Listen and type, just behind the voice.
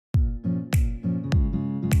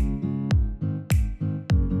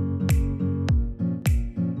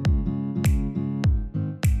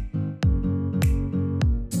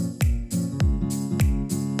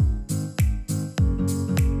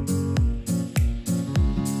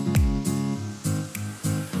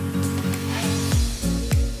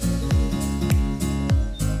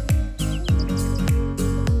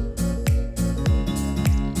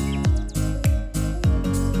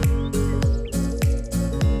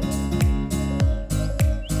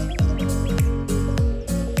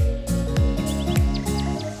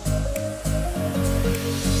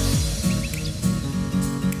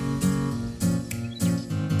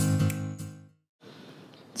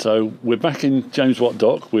So we're back in James Watt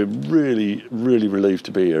Dock. We're really, really relieved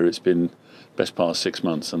to be here. It's been best part of 6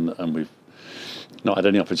 months, and we've not had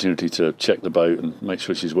any opportunity to check the boat and make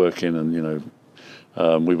sure she's working. And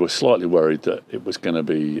we were slightly worried that it was going to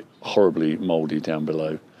be horribly mouldy down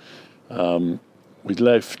below. We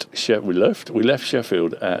left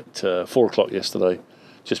Sheffield at 4 o'clock yesterday,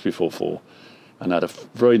 just before 4, and had a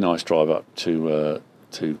very nice drive up to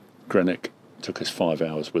Greenock. Took us 5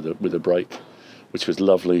 hours with a break, which was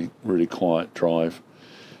lovely, really quiet drive.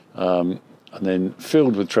 And then,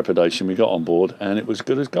 filled with trepidation, we got on board, and it was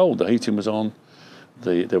good as gold. The heating was on.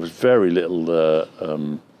 There was very little.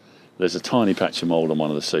 There's a tiny patch of mould on one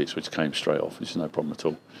of the seats, which came straight off, which is no problem at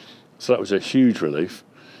all. So that was a huge relief,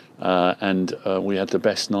 and we had the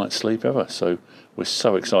best night's sleep ever. So we're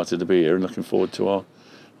so excited to be here and looking forward to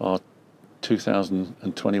our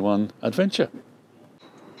 2021 adventure.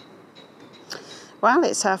 Well,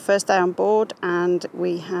 it's our first day on board, and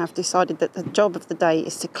we have decided that the job of the day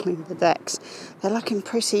is to clean the decks. They're looking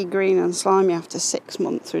pretty green and slimy after 6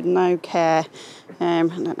 months with no care. I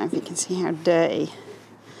don't know if you can see how dirty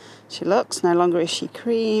she looks. No longer is she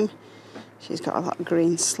cream. She's got a lot of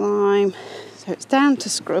green slime. So it's down to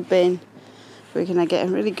scrubbing. We're going to get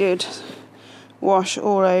a really good wash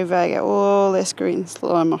all over, get all this green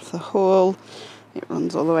slime off the hull. It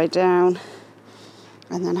runs all the way down.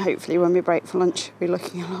 And then hopefully when we break for lunch, we'll be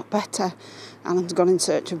looking a lot better. Alan's gone in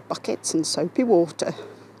search of buckets and soapy water.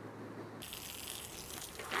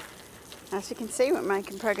 As you can see, we're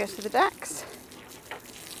making progress with the decks.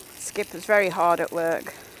 Skipper's very hard at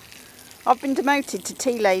work. I've been demoted to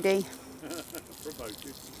tea lady.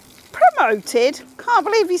 Promoted. Promoted? Can't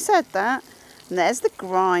believe you said that. And there's the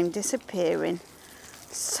grime disappearing.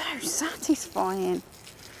 So satisfying.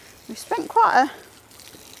 We've spent quite a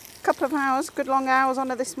couple of hours, good long hours on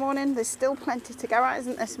her this morning. There's still plenty to go at,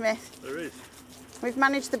 isn't there, Smith? There is. We've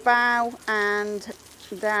managed the bow and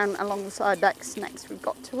down along the side decks. Next we've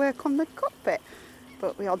got to work on the cockpit,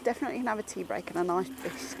 but we are definitely going to have a tea break and a nice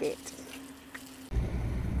biscuit.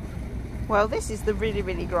 Well, this is the really,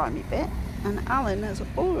 really grimy bit, and Alan has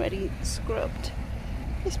already scrubbed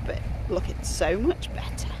this bit. Looking so much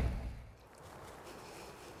better.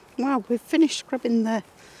 Well, we've finished scrubbing the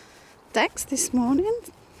decks this morning.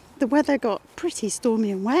 The weather got pretty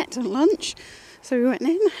stormy and wet at lunch, so we went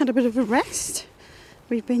in, had a bit of a rest.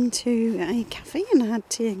 We've been to a cafe and had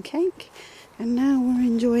tea and cake, and now we're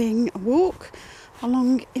enjoying a walk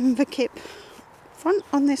along Inverkip front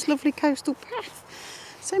on this lovely coastal path.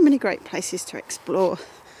 So many great places to explore.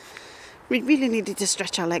 We really needed to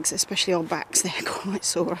stretch our legs, especially our backs. They're quite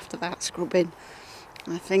sore after that scrubbing.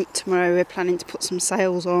 I think tomorrow we're planning to put some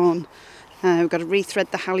sails on. We've got to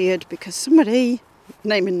rethread the halyard because somebody,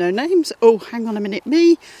 naming no names, oh hang on a minute,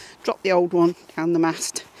 me, dropped the old one down the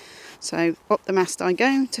mast. So up the mast I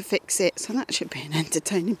go to fix it, so that should be an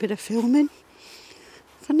entertaining bit of filming.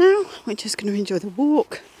 For now, we're just going to enjoy the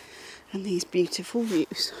walk and these beautiful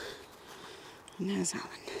views. And there's Alan.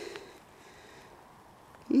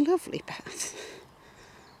 Lovely path,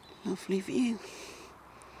 lovely view,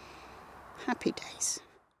 happy days.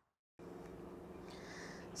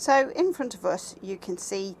 So in front of us you can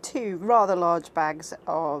see two rather large bags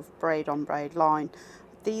of braid on braid line.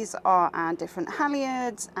 These are our different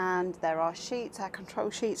halyards, and there are sheets, our control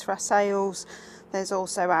sheets for our sails. There's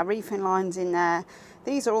also our reefing lines in there.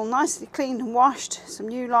 These are all nicely cleaned and washed, some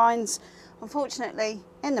new lines. Unfortunately,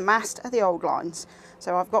 in the mast are the old lines.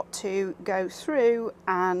 So I've got to go through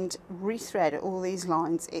and rethread all these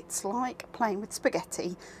lines. It's like playing with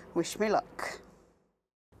spaghetti. Wish me luck.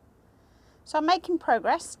 So I'm making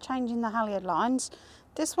progress, changing the halyard lines.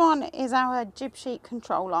 This one is our jib sheet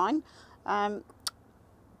control line.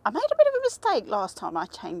 I made a bit of a mistake last time I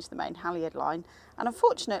changed the main halyard line, and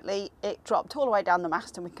unfortunately it dropped all the way down the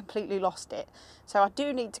mast and we completely lost it. So I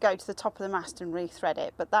do need to go to the top of the mast and rethread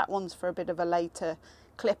it, but that one's for a bit of a later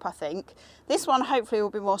clip, I think. This one hopefully will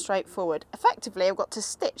be more straightforward. Effectively I've got to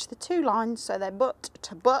stitch the two lines so they're butt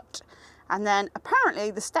to butt, and then apparently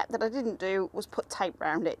the step that I didn't do was put tape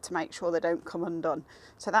around it to make sure they don't come undone.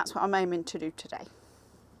 So that's what I'm aiming to do today.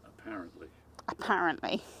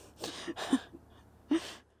 Apparently.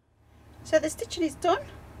 So the stitching is done.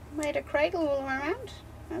 Made a cradle all the way around,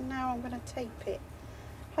 and now I'm going to tape it.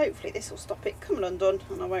 Hopefully this will stop it coming undone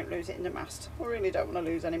and I won't lose it in the mast. I really don't want to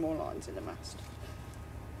lose any more lines in the mast.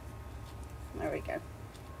 There we go.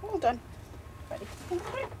 All done. Ready to come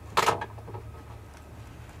through.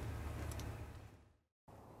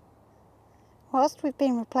 Whilst we've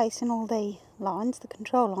been replacing all the lines, the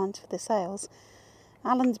control lines for the sails,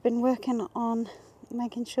 Alan's been working on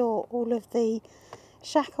making sure all of the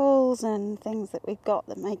shackles and things that we've got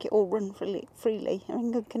that make it all run freely are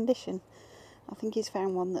in good condition. I think he's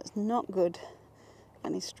found one that's not good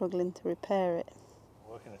and he's struggling to repair it.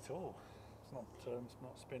 Working at all. It's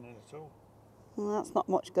not spinning at all. Well, that's not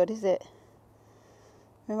much good, is it?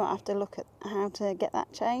 We might have to look at how to get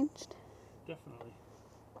that changed. Definitely.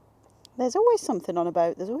 There's always something on a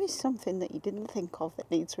boat. There's always something that you didn't think of that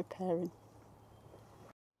needs repairing.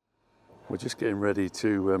 We're just getting ready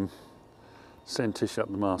to send Tish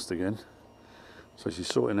up the mast again. So she's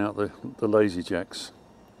sorting out the lazy jacks.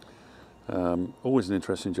 Always an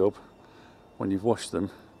interesting job. When you've washed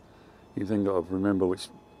them, you've then got to remember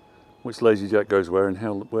which lazy jack goes where and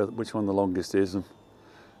which one the longest is, and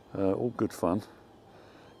all good fun.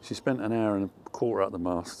 She spent an hour and a quarter at the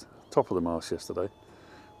mast, top of the mast yesterday.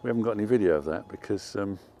 We haven't got any video of that because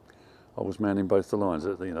I was manning both the lines,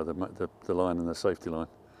 you know, the line and the safety line.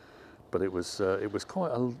 But it was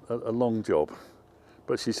quite a long job,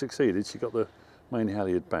 but she succeeded. She got the main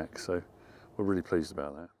halyard back, so we're really pleased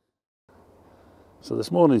about that. So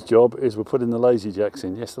this morning's job is we're putting the lazy jacks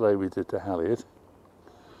in. Yesterday we did the halyard,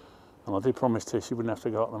 and I did promise Tish she wouldn't have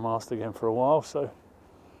to go up the mast again for a while, so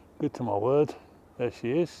good to my word, there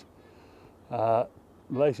she is.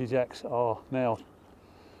 Lazy jacks are now,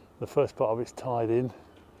 the first part of it's tied in, so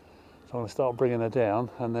I'm going to start bringing her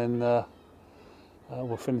down, and then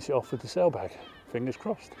we'll finish it off with the sail bag, fingers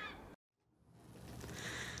crossed.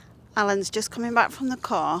 Alan's just coming back from the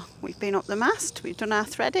car. We've been up the mast, we've done our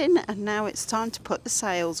threading, and now it's time to put the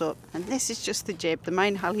sails up. And this is just the jib. The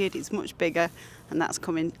main halyard is much bigger, and that's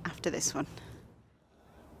coming after this one.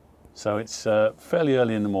 So it's fairly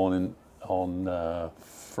early in the morning on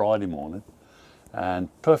Friday morning, and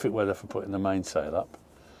perfect weather for putting the mainsail up.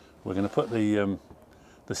 We're going to put the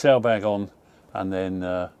sail bag on, and then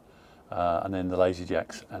the lazy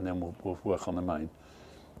jacks, and then we'll work on the main.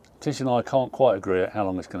 Tish and I can't quite agree at how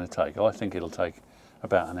long it's going to take. I think it'll take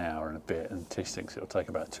about an hour and a bit, and Tish thinks it'll take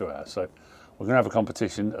about 2 hours. So we're going to have a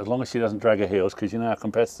competition. As long as she doesn't drag her heels, because you know how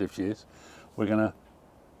competitive she is, we're going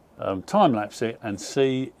to time lapse it and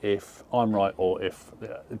see if I'm right or if,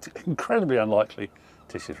 it's incredibly unlikely,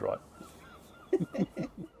 Tish is right.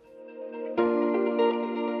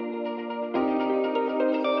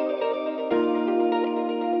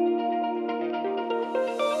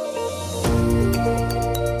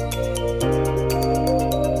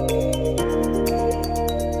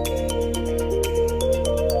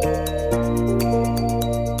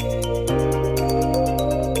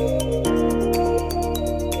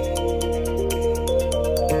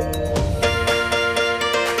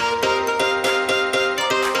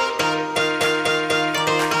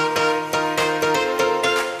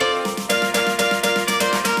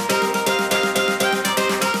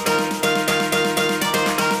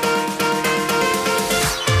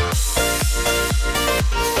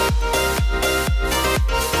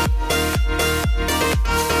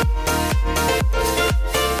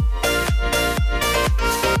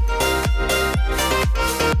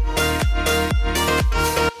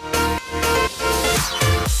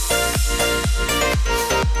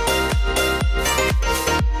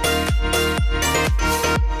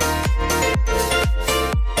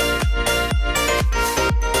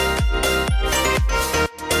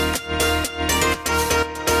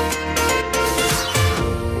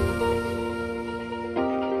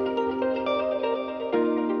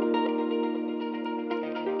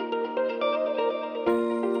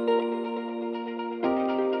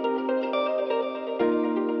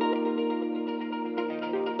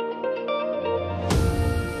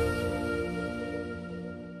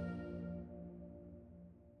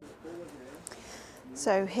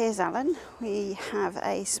 So here's Alan. We have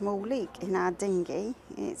a small leak in our dinghy.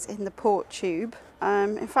 It's in the port tube.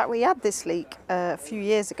 In fact, we had this leak a few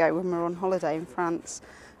years ago when we were on holiday in France.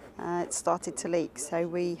 It started to leak, so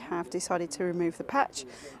we have decided to remove the patch,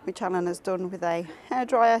 which Alan has done with a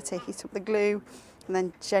hairdryer to heat up the glue and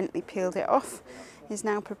then gently peeled it off. He's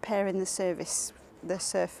now preparing the surface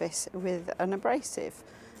with an abrasive,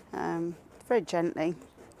 very gently,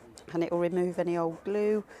 and it will remove any old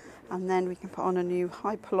glue. And then we can put on a new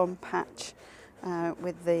Hypalon patch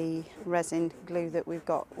with the resin glue that we've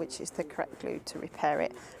got, which is the correct glue to repair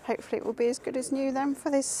it. Hopefully it will be as good as new then for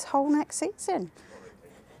this whole next season.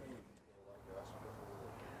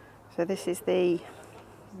 So this is the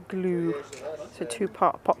glue, it's a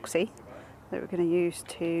 2-part epoxy that we're going to use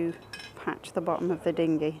to patch the bottom of the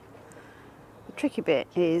dinghy. The tricky bit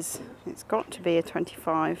is it's got to be a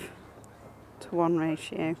 25:1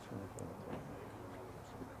 ratio.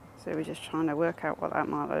 So we're just trying to work out what that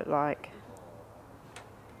might look like.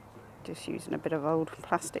 Just using a bit of old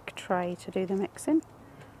plastic tray to do the mixing.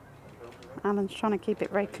 Alan's trying to keep it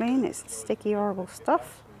very clean. It's sticky, horrible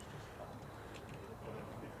stuff.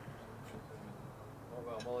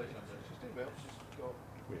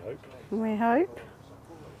 We hope.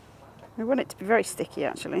 We want it to be very sticky,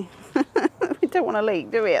 actually. We don't want to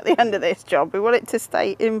leak, do we, at the end of this job? We want it to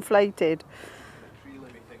stay inflated.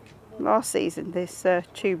 Last season, this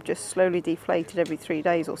tube just slowly deflated every 3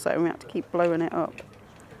 days or so, and we had to keep blowing it up,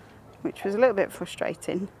 which was a little bit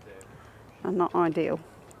frustrating and not ideal.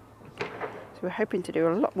 So we're hoping to do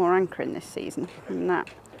a lot more anchoring this season, and that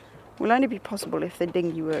will only be possible if the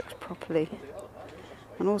dinghy works properly.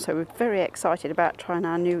 And also we're very excited about trying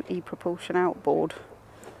our new e-propulsion outboard.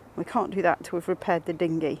 We can't do that until we've repaired the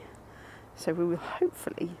dinghy. So we will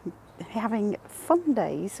hopefully be having fun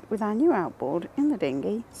days with our new outboard in the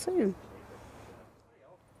dinghy soon.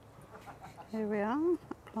 Here we are,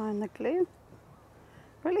 applying the glue.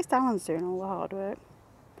 Well, at least Alan's doing all the hard work.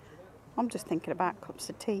 I'm just thinking about cups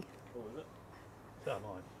of tea.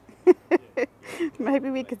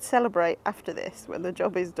 Maybe we could celebrate after this when the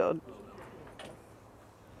job is done.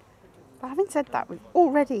 But having said that, we've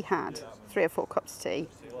already had 3 or 4 cups of tea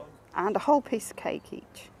and a whole piece of cake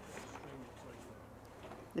each.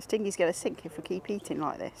 This dinghy's going to sink if we keep eating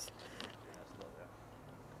like this.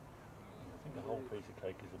 I think a whole piece of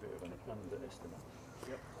cake is a bit of an underestimate.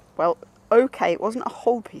 Well, okay, it wasn't a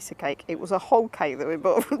whole piece of cake, it was a whole cake that we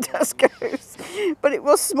bought from Tesco's. But it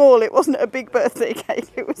was small, it wasn't a big birthday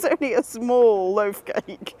cake, it was only a small loaf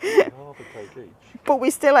cake. Half a cake each. But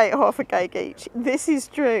we still ate half a cake each. This is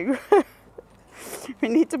true. We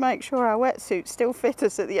need to make sure our wetsuits still fit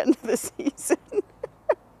us at the end of the season.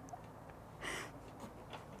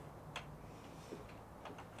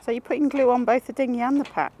 So you're putting glue on both the dinghy and the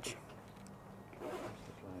patch?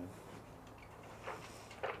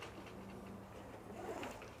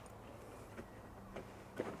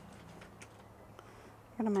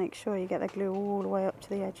 You're going to make sure you get the glue all the way up to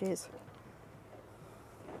the edges.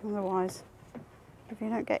 Otherwise, if you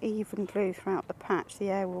don't get even glue throughout the patch, the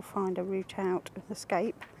air will find a route out and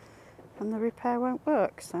escape, and the repair won't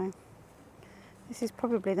work. So this is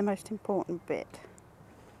probably the most important bit.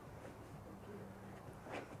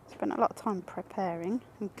 Spent a lot of time preparing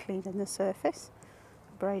and cleaning the surface,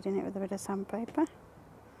 braiding it with a bit of sandpaper.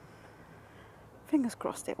 Fingers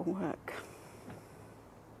crossed it will work.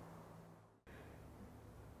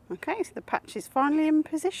 Okay, so the patch is finally in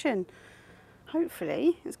position.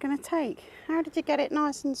 Hopefully it's going to take. How did you get it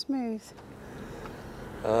nice and smooth?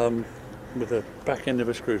 With the back end of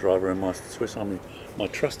a screwdriver and my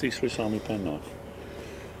trusty Swiss Army penknife.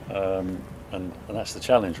 And that's the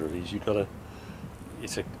challenge really. Is you've got to.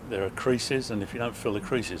 There are creases, and if you don't fill the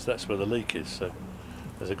creases, that's where the leak is. So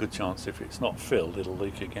there's a good chance if it's not filled, it'll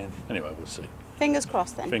leak again. Anyway, we'll see. Fingers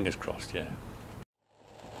crossed then. Fingers crossed, yeah.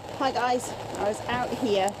 Hi guys, I was out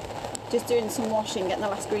here just doing some washing, getting the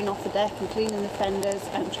last green off the deck and cleaning the fenders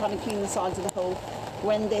and trying to clean the sides of the hull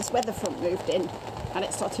when this weather front moved in and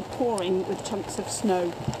it started pouring with chunks of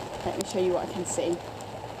snow. Let me show you what I can see.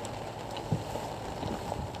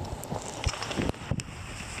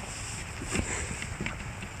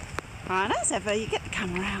 And as ever, you get the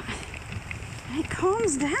camera out and it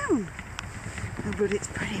calms down. Oh, but it's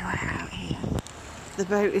pretty wet out here. The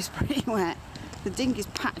boat is pretty wet. The dinghy's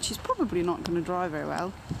patch is probably not going to dry very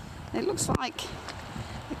well. It looks like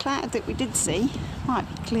the cloud that we did see might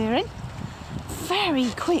be clearing. Very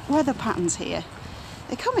quick weather patterns here.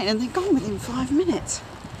 They come in and they're gone within 5 minutes.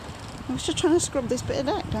 I was just trying to scrub this bit of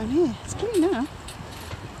deck down here. It's clean now.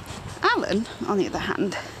 Alan, on the other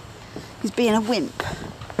hand, is being a wimp.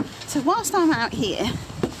 So whilst I'm out here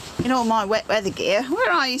in all my wet weather gear, where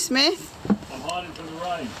are you, Smith? I'm hiding from the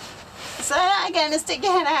rain. Say that again and stick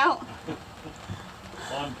your head out.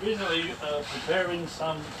 I'm busily preparing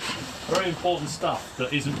some very important stuff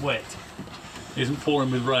that isn't wet, isn't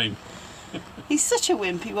pouring with rain. He's such a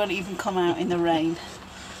wimp, he won't even come out in the rain.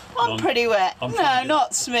 I'm pretty wet. No,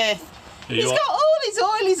 not Smith. He's got all his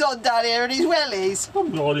oilies on down here and his wellies.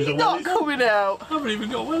 He's not coming out. I haven't even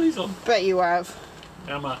got wellies on. Bet you have.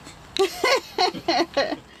 How much?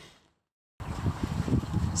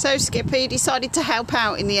 So Skippy decided to help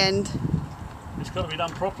out in the end. It's got to be done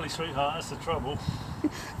properly, sweetheart, that's the trouble.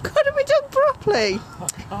 Got to be done properly. I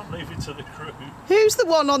can't leave it to the crew. Who's the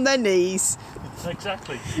one on their knees?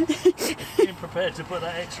 Exactly. Being prepared to put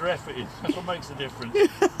that extra effort in, that's what makes the difference.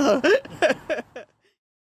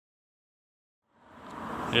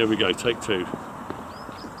 Here we go, take 2.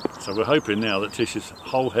 So we're hoping now that Tish's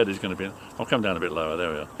whole head is going to be in. I'll come down a bit lower,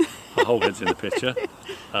 there we are. Her whole head's in the picture.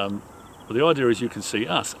 But the idea is you can see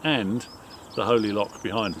us and the Holy Lock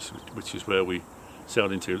behind us, which is where we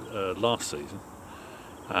sailed into last season.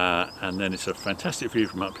 and then it's a fantastic view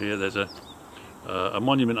from up here. There's a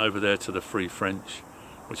monument over there to the Free French,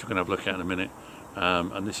 which we're going to have a look at in a minute,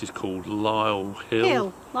 and this is called Lisle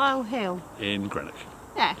Hill. Lisle Hill. In Greenock.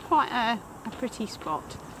 Yeah, quite a pretty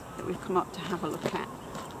spot that we've come up to have a look at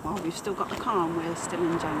while we've still got the car and we're still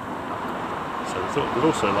in James Watt Dock. So we thought we'd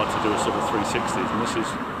also like to do a sort of 360s, and this is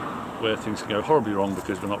where things can go horribly wrong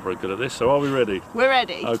because we're not very good at this. So are we ready? We're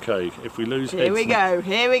ready. Okay, if we lose Here we go,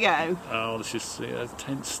 here we go. Oh, this is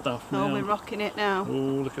tense stuff now. Oh, we're rocking it now. Oh,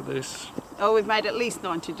 look at this. Oh, we've made at least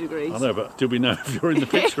 90 degrees. I know, but do we know if you're in the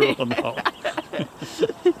picture or not?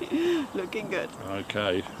 Looking good.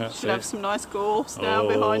 Okay, that's Should have some nice gorse now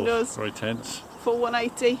behind us. Very tense. Full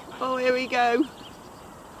 180. Oh, here we go.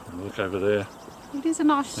 Look over there. It is a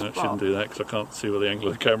nice No, spot. I shouldn't do that because I can't see where the angle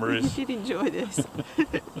of the camera is. You did enjoy this.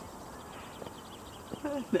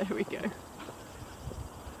 There we go.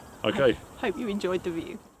 Okay. Hope you enjoyed the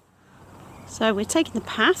view. So we're taking the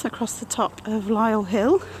path across the top of Lisle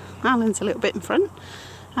Hill. Alan's a little bit in front,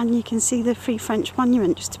 and you can see the Free French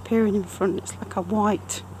monument just appearing in front. It's like a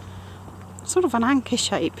white, sort of an anchor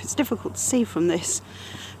shape. It's difficult to see from this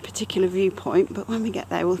particular viewpoint, but when we get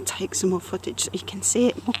there we'll take some more footage so you can see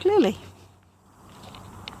it more clearly.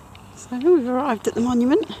 So we've arrived at the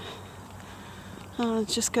monument. I'm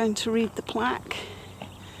just going to read the plaque.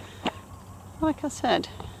 Like I said,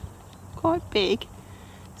 quite big.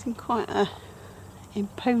 It's in quite a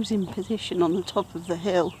imposing position on the top of the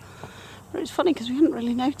hill. But it's funny because we hadn't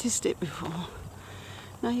really noticed it before.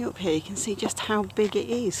 Now you're up here, you can see just how big it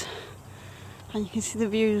is, and you can see the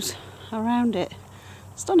views around it.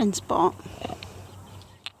 Stunning spot.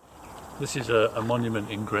 This is a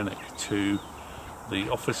monument in Greenock to the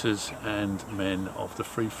officers and men of the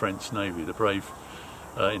Free French Navy, the brave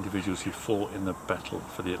individuals who fought in the battle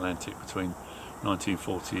for the Atlantic between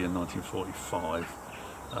 1940 and 1945,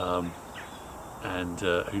 and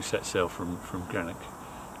who set sail from Greenock.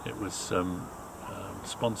 It was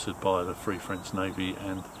sponsored by the Free French Navy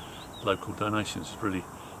and local donations. It's a really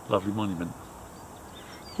lovely monument.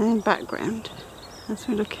 And in the background, as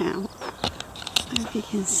we look out, I don't know if you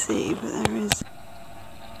can see, but there is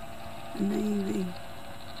a Navy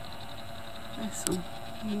vessel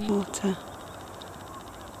in the water.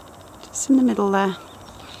 Just in the middle there.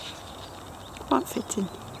 Quite fitting.